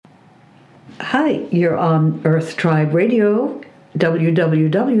Hi, you're on Earth Tribe Radio,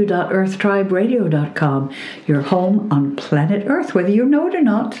 www.earthtriberadio.com, your home on planet Earth, whether you know it or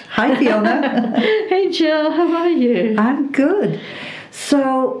not. Hi, Fiona. Hey, Jill, how are you? I'm good.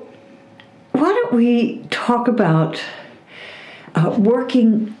 So, why don't we talk about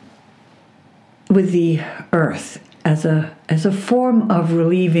working with the Earth as a form of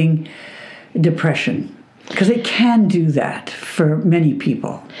relieving depression? Because it can do that for many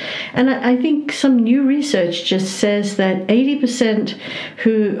people. And I think some new research just says that 80%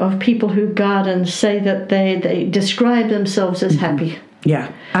 of people who garden say that they describe themselves as happy.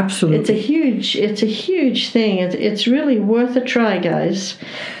 Yeah, absolutely. It's a huge thing. It's really worth a try, guys.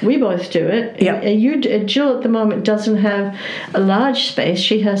 We both do it. Yeah. Jill at the moment doesn't have a large space.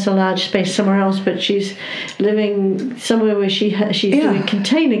 She has a large space somewhere else, but she's living somewhere where she's doing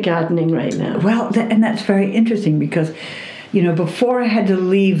container gardening right now. Well, and that's very interesting because, before I had to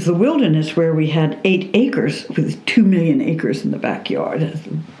leave the wilderness where we had 8 acres with 2 million acres in the backyard,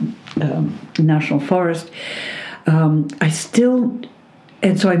 national forest,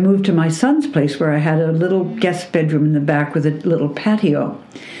 and so I moved to my son's place where I had a little guest bedroom in the back with a little patio.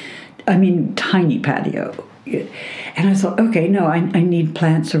 I mean, tiny patio. And I thought, okay, no, I need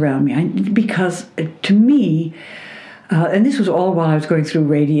plants around me. Because to me, and this was all while I was going through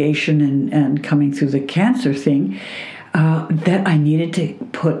radiation and coming through the cancer thing, that I needed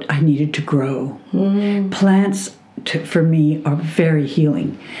to grow. Plants, for me, are very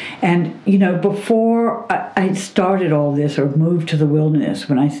healing. And, before I started all this or moved to the wilderness,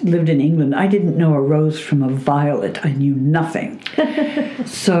 when I lived in England, I didn't know a rose from a violet. I knew nothing.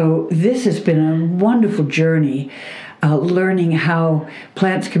 So this has been a wonderful journey, learning how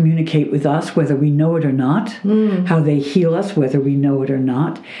plants communicate with us, whether we know it or not, how they heal us, whether we know it or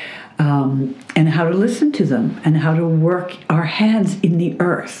not, and how to listen to them, and how to work our hands in the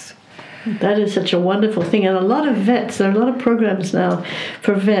earth. That is such a wonderful thing. And a lot of vets, there are a lot of programs now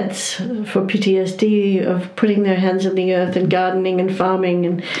for vets, for PTSD, of putting their hands in the earth and gardening and farming,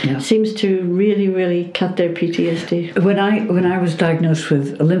 and seems to really, really cut their PTSD. When I was diagnosed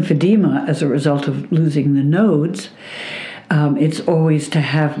with lymphedema as a result of losing the nodes, it's always to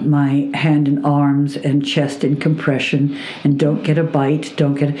have my hand and arms and chest in compression, and don't get a bite,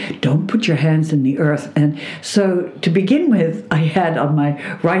 don't put your hands in the earth. And so to begin with, I had on my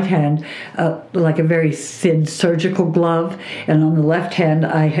right hand like a very thin surgical glove, and on the left hand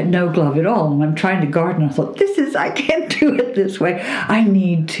I had no glove at all. And I'm trying to garden, I thought, I can't do it this way. I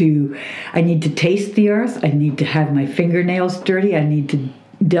need to taste the earth. I need to have my fingernails dirty. I need to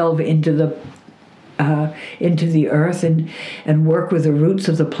delve into the earth and work with the roots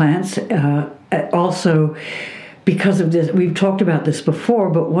of the plants. Also, because of this, we've talked about this before,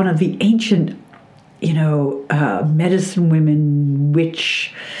 but one of the ancient, medicine women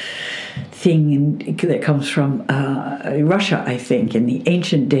witch thing that comes from Russia, I think, in the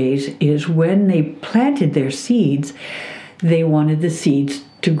ancient days, is when they planted their seeds, they wanted the seeds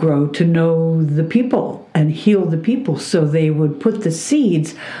to grow to know the people and heal the people. So they would put the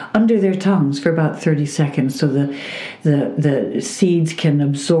seeds under their tongues for about 30 seconds so the seeds can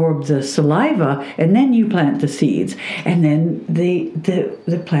absorb the saliva, and then you plant the seeds, and then the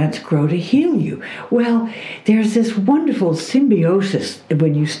plants grow to heal you. Well, there's this wonderful symbiosis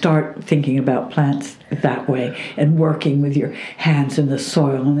when you start thinking about plants that way and working with your hands in the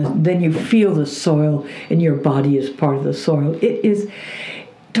soil, and then you feel the soil in your body as part of the soil. It is...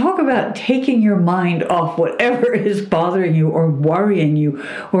 Talk about taking your mind off whatever is bothering you or worrying you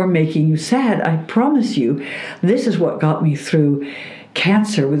or making you sad. I promise you, this is what got me through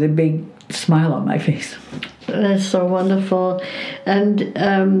cancer with a big smile on my face. That's so wonderful.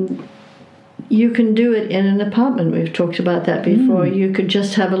 And you can do it in an apartment. We've talked about that before. You could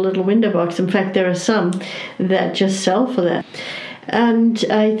just have a little window box. In fact, there are some that just sell for that. And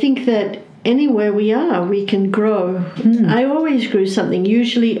I think that anywhere we are, we can grow. I always grew something,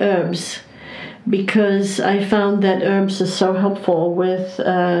 usually herbs, because I found that herbs are so helpful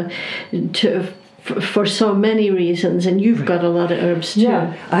for so many reasons, and you've got a lot of herbs too.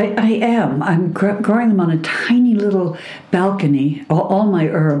 Yeah, I am. I'm growing them on a tiny little balcony, all my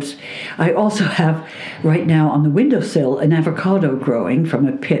herbs. I also have, right now on the windowsill, an avocado growing from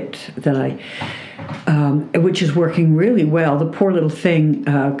a pit that which is working really well. The poor little thing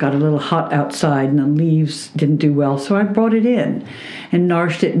got a little hot outside, and the leaves didn't do well, so I brought it in and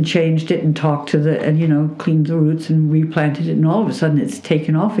nourished it and changed it and talked to cleaned the roots and replanted it, and all of a sudden it's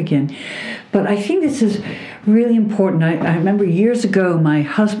taken off again. But I think this is really important. I remember years ago my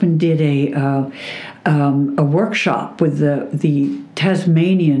husband did a workshop with the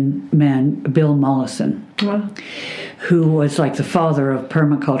Tasmanian man, Bill Mollison. Wow. who was like the father of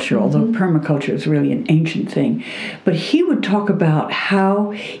permaculture, although permaculture is really an ancient thing. But he would talk about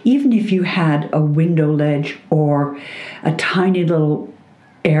how even if you had a window ledge or a tiny little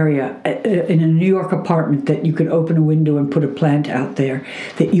area in a New York apartment that you could open a window and put a plant out there,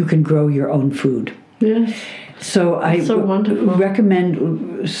 that you can grow your own food. Yes. So I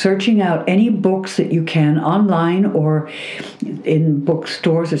recommend searching out any books that you can online or in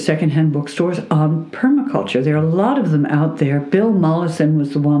bookstores or secondhand bookstores on permaculture. There are a lot of them out there. Bill Mollison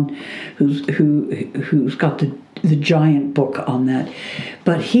was the one who's got the giant book on that.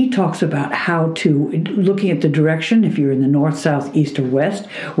 But he talks about how to, looking at the direction, if you're in the north, south, east, or west,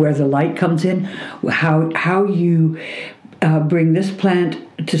 where the light comes in, how you bring this plant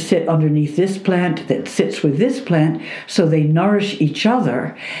to sit underneath this plant that sits with this plant, so they nourish each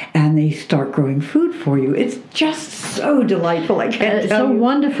other and they start growing food for you. It's just so delightful. I can't tell you. It's so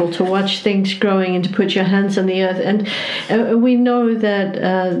wonderful to watch things growing and to put your hands on the earth. And we know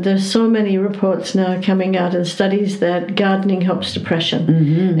that there's so many reports now coming out and studies that gardening helps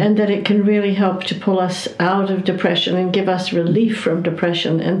depression, and that it can really help to pull us out of depression and give us relief from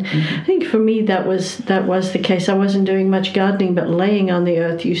depression. And I think for me that was the case. I wasn't doing much gardening, but laying on the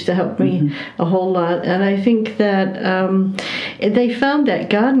earth used to help me a whole lot. And I think that they found that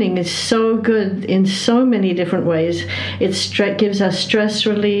gardening is so good in so many different ways. It gives us stress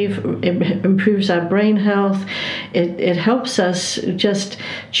relief, it improves our brain health, it helps us just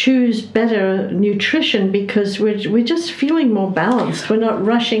choose better nutrition because we're just feeling more balanced. We're not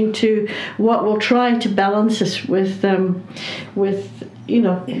rushing to what will try to balance us with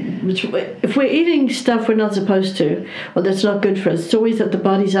if we're eating stuff we're not supposed to, or that's not good for us, it's always that the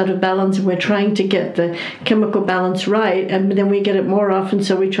body's out of balance and we're trying to get the chemical balance right, and then we get it more often,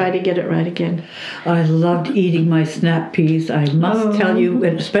 so we try to get it right again. I loved eating my snap peas, I must tell you,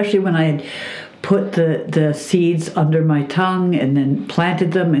 and especially when I had put the seeds under my tongue and then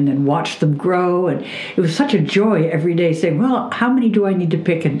planted them and then watched them grow, and it was such a joy every day saying, well, how many do I need to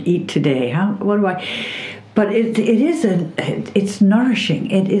pick and eat today? What do I... But it's nourishing.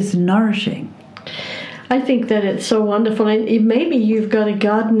 It is nourishing. I think that it's so wonderful. And maybe you've got a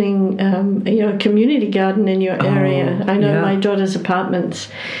gardening, community garden in your area. I know my daughter's apartments,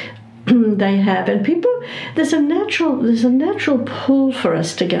 they have, and there's a natural pull for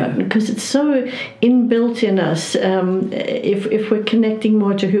us to garden because it's so inbuilt in us. If we're connecting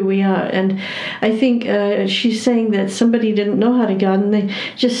more to who we are, and I think she's saying that somebody didn't know how to garden. They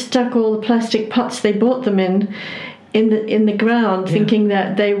just stuck all the plastic pots they bought them in the ground, thinking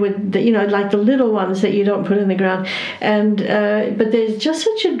that they would, like the little ones that you don't put in the ground. And but there's just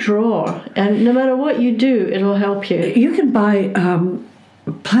such a draw, and no matter what you do, it'll help you. You can buy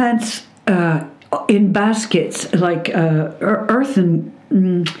plants in baskets, like earth and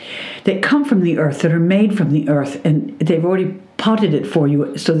that come from the earth, that are made from the earth, and they've already potted it for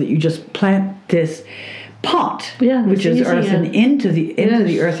you, so that you just plant this pot, which is earth, and into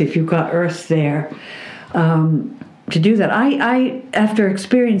the earth if you've got earth there. To do that, I after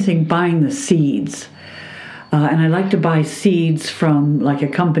experiencing buying the seeds. And I like to buy seeds from like a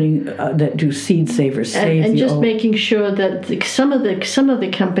company that do seed savers. And just making sure that some of the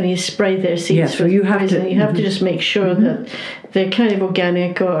companies spray their seeds. Yeah, so you have to. You have to just make sure that they're kind of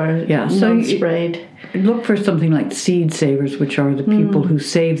organic or non-sprayed. Look for something like seed savers, which are the people who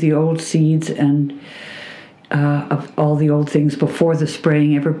save the old seeds and of all the old things before the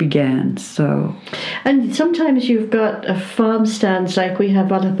spraying ever began. So, and sometimes you've got farm stands like we have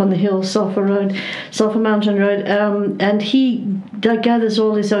one up on the hill, Sulphur Mountain Road, and he gathers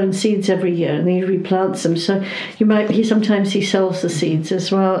all his own seeds every year and he replants them. So sometimes he sells the seeds as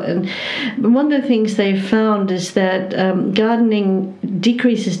well. And one of the things they've found is that gardening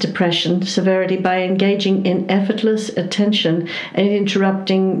decreases depression severity by engaging in effortless attention and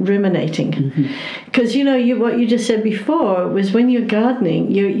interrupting ruminating. Because what you just said before was when you're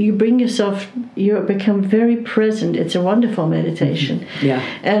gardening, you bring yourself, you become very present. It's a wonderful meditation.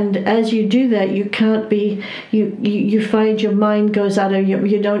 And as you do that, you can't be, you find your mind goes out of you.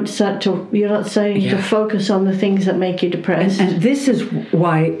 You're not starting to focus on the things that make you depressed. And this is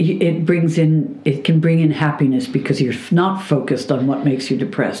why it can bring in happiness, because you're not focused on what makes you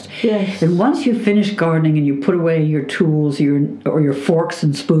depressed. Yes. And once you finish gardening and you put away your tools, your forks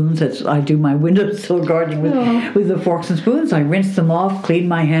and spoons, as I do my windowsill gardening with the forks and spoons, I rinse them off, clean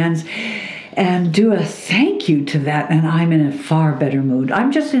my hands, and do a thank you to that, and I'm in a far better mood.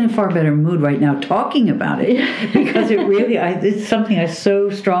 I'm just in a far better mood right now talking about it because it's something I so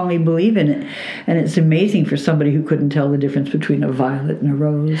strongly believe in it, and it's amazing for somebody who couldn't tell the difference between a violet and a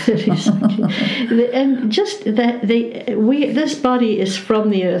rose. And just that this body is from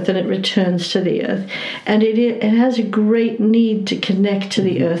the earth and it returns to the earth, and it has a great need to connect to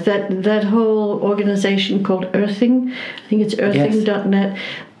the earth. That whole organization called Earthing, I think it's earthing.net.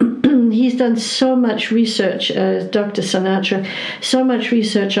 He's done so much research, Dr. Sinatra, so much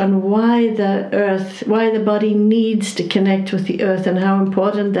research on why the body needs to connect with the earth and how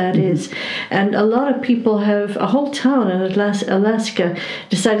important that is. And a lot of people a whole town in Alaska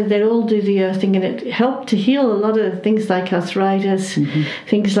decided they'd all do the earthing, and it helped to heal a lot of things like arthritis,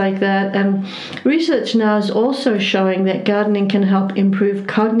 things like that. And research now is also showing that gardening can help improve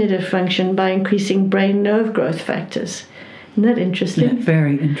cognitive function by increasing brain nerve growth factors. Isn't that interesting? Yeah,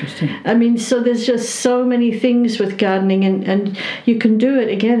 very interesting. I mean, so there's just so many things with gardening, and you can do it,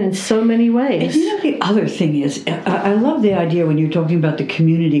 again, in so many ways. And the other thing is, I love the idea when you're talking about the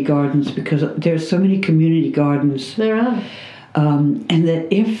community gardens, because there's so many community gardens. There are. And that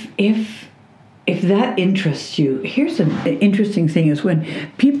if that interests you, here's an interesting thing is when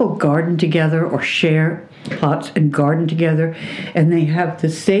people garden together or share plots and garden together, and they have the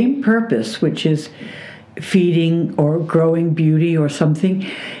same purpose, which is feeding or growing beauty or something,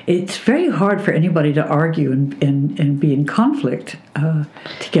 it's very hard for anybody to argue and be in conflict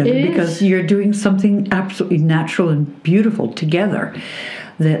together, because you're doing something absolutely natural and beautiful together.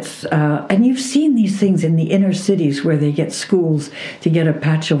 That's and you've seen these things in the inner cities where they get schools to get a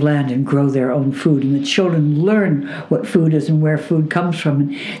patch of land and grow their own food, and the children learn what food is and where food comes from,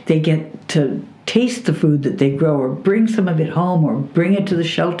 and they get to taste the food that they grow or bring some of it home or bring it to the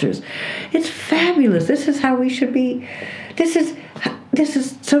shelters. It's fabulous. This is how we should be. This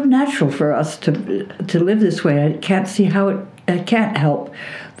is so natural for us to live this way. I can't see how I can't help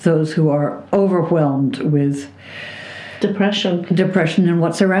those who are overwhelmed with depression and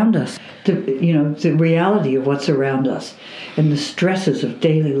what's around us. The reality of what's around us and the stresses of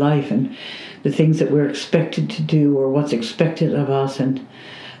daily life and the things that we're expected to do or what's expected of us, and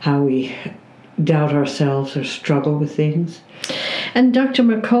how we doubt ourselves or struggle with things. And Dr.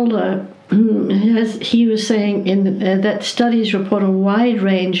 Mercola, he was saying that studies report a wide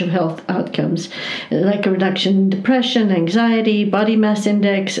range of health outcomes, like a reduction in depression, anxiety, body mass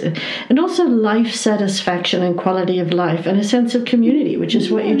index, and also life satisfaction and quality of life, and a sense of community, which is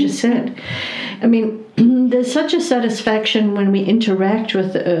what you just said. I mean, there's such a satisfaction when we interact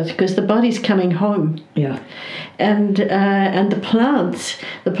with the earth, because the body's coming home. Yeah. And the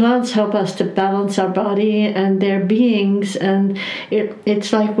plants help us to balance our body and their beings, and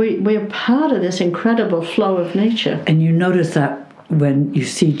it's like we're part of this incredible flow of nature. And you notice that when you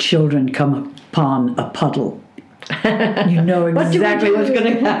see children come upon a puddle, you know exactly what's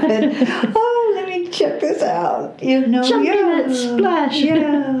going to happen. Oh, let me check this out. Jump in it, splash.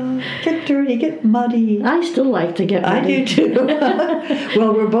 Yeah, get dirty, get muddy. I still like to get muddy. I do too.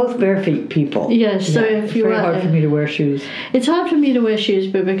 Well, we're both bare feet people. Yes, so if you it's very hard for me to wear shoes. It's hard for me to wear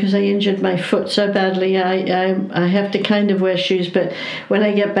shoes, but because I injured my foot so badly, I have to kind of wear shoes. But when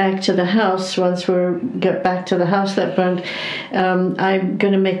I get back to the house, once we get back to the house that burned, I'm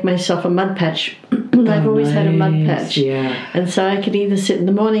going to make myself a mud patch. I've always had a mud patch. Yeah. And so I could either sit in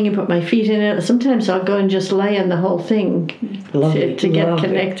the morning and put my feet in it, or sometimes I'll go and just lay in the whole thing to get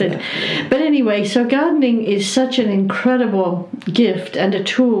connected. Yeah. But anyway, so gardening is such an incredible gift and a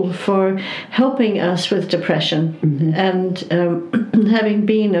tool for helping us with depression. Mm-hmm. And having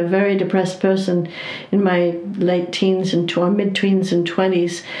been a very depressed person in my late teens and mid-teens and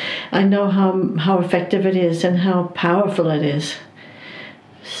 20s, I know how effective it is and how powerful it is.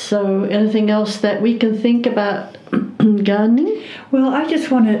 So anything else that we can think about gardening? Well, I just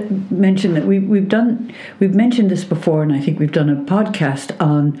want to mention that we've mentioned this before, and I think we've done a podcast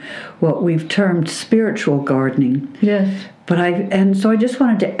on what we've termed spiritual gardening. Yes. So I just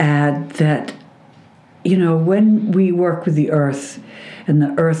wanted to add that, when we work with the earth and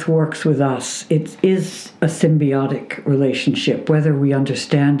the earth works with us, it is a symbiotic relationship, whether we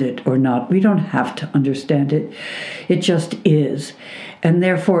understand it or not. We don't have to understand it. It just is. And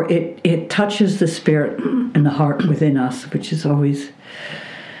therefore, it touches the spirit and the heart within us, which is always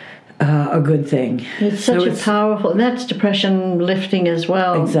a good thing. It's such a powerful... That's depression lifting as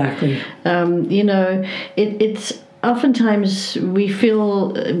well. Exactly. It's oftentimes we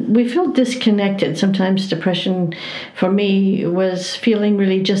feel disconnected. Sometimes depression for me was feeling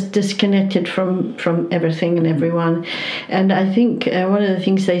really just disconnected from everything and everyone. And I think one of the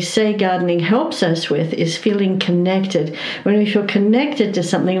things they say gardening helps us with is feeling connected. When we feel connected to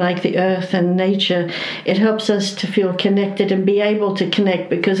something like the earth and nature, it helps us to feel connected and be able to connect,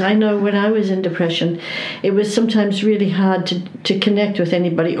 because I know when I was in depression, it was sometimes really hard to connect with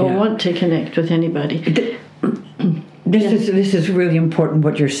anybody or want to connect with anybody. This is really important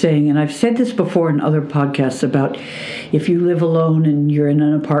what you're saying, and I've said this before in other podcasts about if you live alone and you're in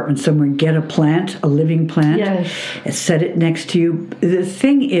an apartment somewhere, get a plant, a living plant, and set it next to you. The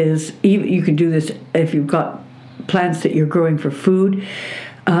thing is, you can do this if you've got plants that you're growing for food.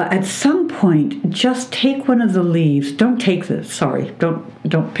 At some point, just take one of the leaves. Don't pick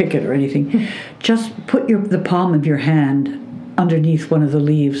it or anything. Just put the palm of your hand underneath one of the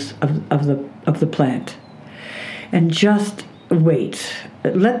leaves of the plant. And just wait.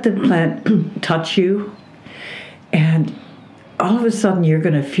 Let the plant touch you, and all of a sudden you're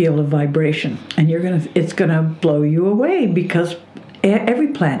going to feel a vibration, and it's going to blow you away, because every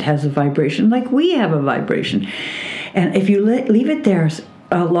plant has a vibration, like we have a vibration. And if you leave it there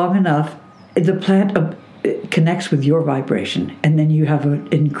long enough, the plant connects with your vibration, and then you have an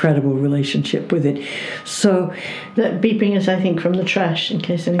incredible relationship with it. So that beeping is, I think, from the trash, in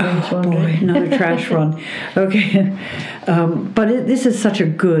case anyone's wondering. Boy, another trash run. Okay, but this is such a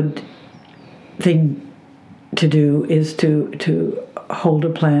good thing to do, is to hold a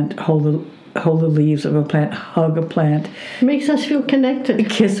plant, hold the leaves of a plant, hug a plant. It makes us feel connected.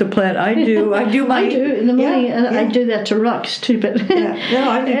 Kiss a plant. I do I do in the morning. I do that to rocks too, but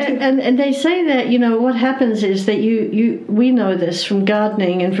I do too. And they say that, what happens is that we know this from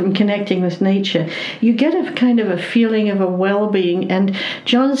gardening and from connecting with nature. You get a kind of a feeling of a well-being. And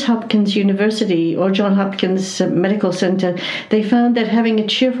Johns Hopkins University, or Johns Hopkins Medical Center, they found that having a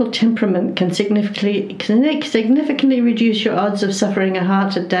cheerful temperament can significantly reduce your odds of suffering a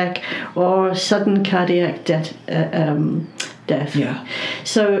heart attack or sudden cardiac death. Yeah.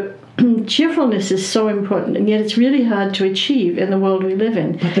 So cheerfulness is so important, and yet it's really hard to achieve in the world we live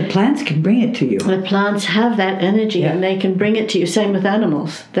in. But the plants can bring it to you. The plants have that energy, and they can bring it to you. Same with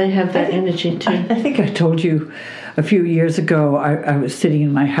animals. They have that energy too. I think I told you a few years ago, I was sitting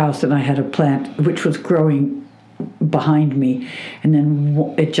in my house and I had a plant which was growing behind me, and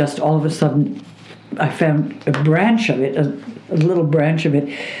then it just all of a sudden I found a branch of it, a little branch of it,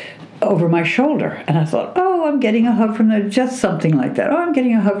 over my shoulder, and I thought, I'm getting a hug from just something like that. I'm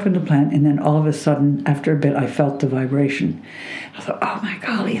getting a hug from the plant. And then all of a sudden, after a bit, I felt the vibration. I thought, oh my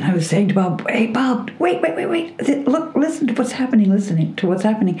golly. And I was saying to Bob, hey Bob, wait. Look, listen to what's happening, listening to what's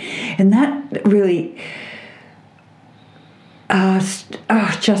happening. And that really, I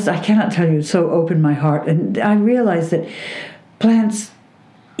cannot tell you, it so opened my heart. And I realized that plants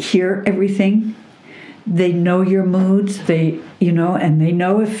hear everything. They know your moods. And they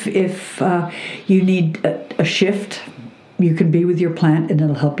know if you need a shift, you can be with your plant and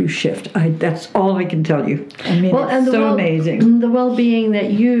it'll help you shift. That's all I can tell you. I mean, it's so amazing. The well-being that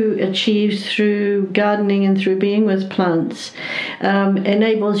you achieve through gardening and through being with plants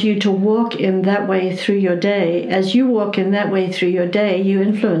enables you to walk in that way through your day. As you walk in that way through your day, you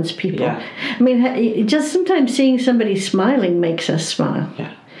influence people. Yeah. I mean, just sometimes seeing somebody smiling makes us smile.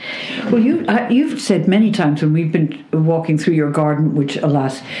 Yeah. Well, you've said many times when we've been walking through your garden, which,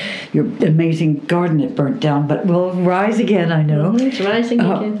 alas, your amazing garden, it burnt down, but will rise again, I know. Mm-hmm, it's rising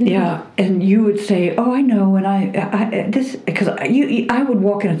again. Yeah, and you would say, I know, and because I would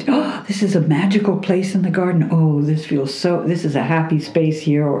walk in and say, this is a magical place in the garden. This is a happy space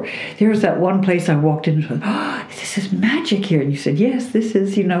here. Or there's that one place I walked in and thought, this is magic here. And you said, yes, this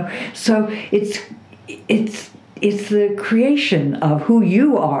is, so it's the creation of who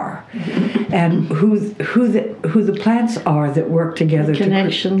you are and who the plants are that work together. The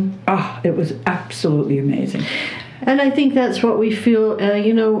connection. It was absolutely amazing. And I think that's what we feel,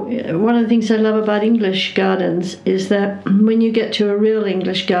 one of the things I love about English gardens is that when you get to a real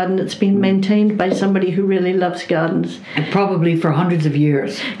English garden, it's been maintained by somebody who really loves gardens. And probably for hundreds of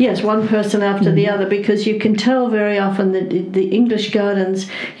years. Yes, one person after the other, because you can tell very often that the English gardens,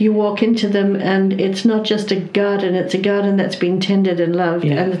 you walk into them and it's not just a garden, it's a garden that's been tended and loved,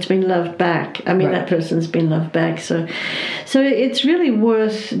 and it's been loved back. I mean, that person's been loved back. So it's really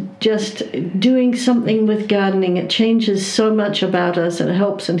worth just doing something with gardening. It changes so much about us and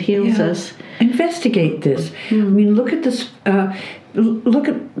helps and heals us. Investigate this. I mean, look at this. Look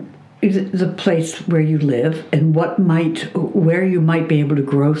at the place where you live and where you might be able to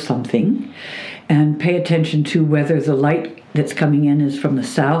grow something, and pay attention to whether the light that's coming in is from the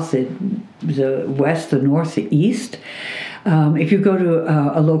south, the west, the north, the east. If you go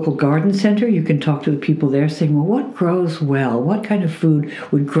to a local garden center, you can talk to the people there, saying, "Well, what grows well? What kind of food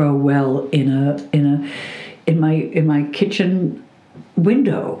would grow well in my kitchen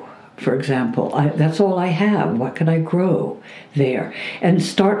window?" For example, that's all I have. What can I grow there? And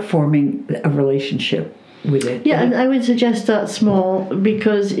start forming a relationship with it. Yeah, and I would suggest start small,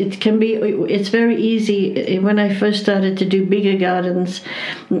 because it's very easy. When I first started to do bigger gardens,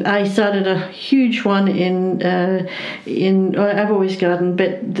 I started a huge one I've always gardened,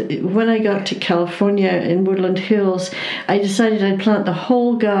 but when I got to California in Woodland Hills, I decided I'd plant the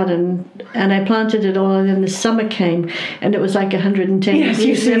whole garden, and I planted it all, and then the summer came, and it was like 110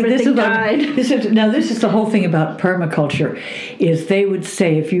 degrees, and everything died. This is the whole thing about permaculture, is they would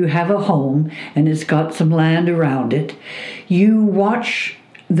say if you have a home and it's got some land around it, you watch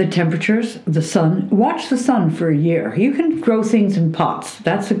the temperatures, watch the sun for a year. You can grow things in pots.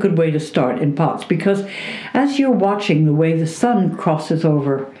 That's a good way to start, in pots, because as you're watching the way the sun crosses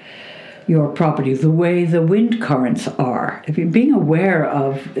over your property, the way the wind currents are, if you're being aware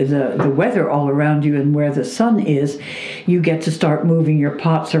of the weather all around you and where the sun is, you get to start moving your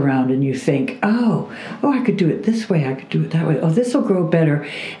pots around, and you think, oh, I could do it this way, I could do it that way, oh, this will grow better.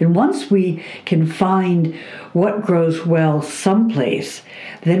 And once we can find what grows well someplace,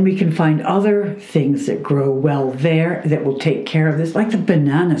 then we can find other things that grow well there that will take care of this, like the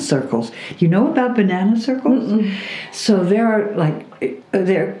banana circles. Do you know about banana circles? Mm-mm. So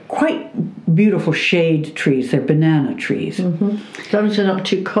they're quite beautiful shade trees. They're banana trees. Mm-hmm. As long as they're not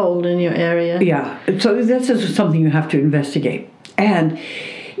too cold in your area. Yeah. So this is something you have to investigate. And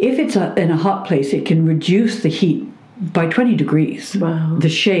if it's in a hot place, it can reduce the heat by 20 degrees. Wow. The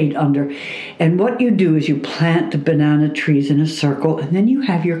shade under. And what you do is you plant the banana trees in a circle, and then you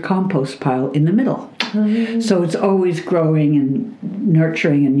have your compost pile in the middle. So it's always growing and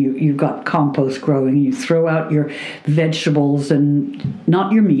nurturing, and you've got compost growing, and you throw out your vegetables, and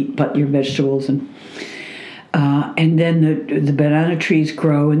not your meat, but your vegetables, and then the banana trees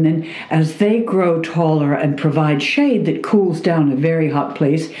grow, and then as they grow taller and provide shade that cools down a very hot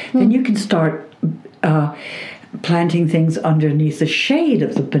place, then you can start planting things underneath the shade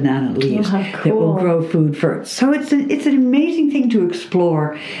of the banana leaves that will grow food for it. So it's an amazing thing to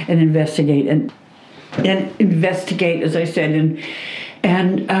explore and investigate, and investigate, as I said,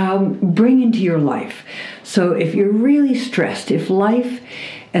 and bring into your life. So if you're really stressed, if life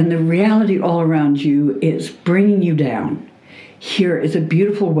and the reality all around you is bringing you down, here is a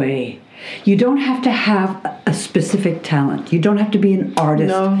beautiful way. You don't have to have a specific talent. You don't have to be an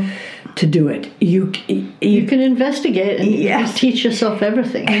artist to do it. You can investigate and teach yourself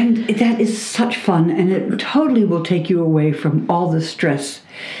everything. And that is such fun, and it totally will take you away from all the stress.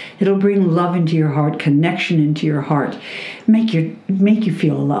 It'll bring love into your heart, connection into your heart, make you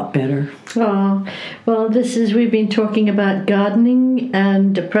feel a lot better. Oh, well, we've been talking about gardening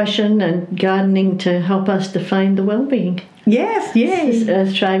and depression, and gardening to help us to find the well-being. Yes. This is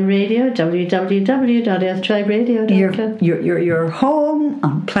Earth Tribe Radio, www.earthtriberadio.com. Your home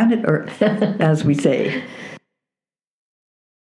on planet Earth, as we say.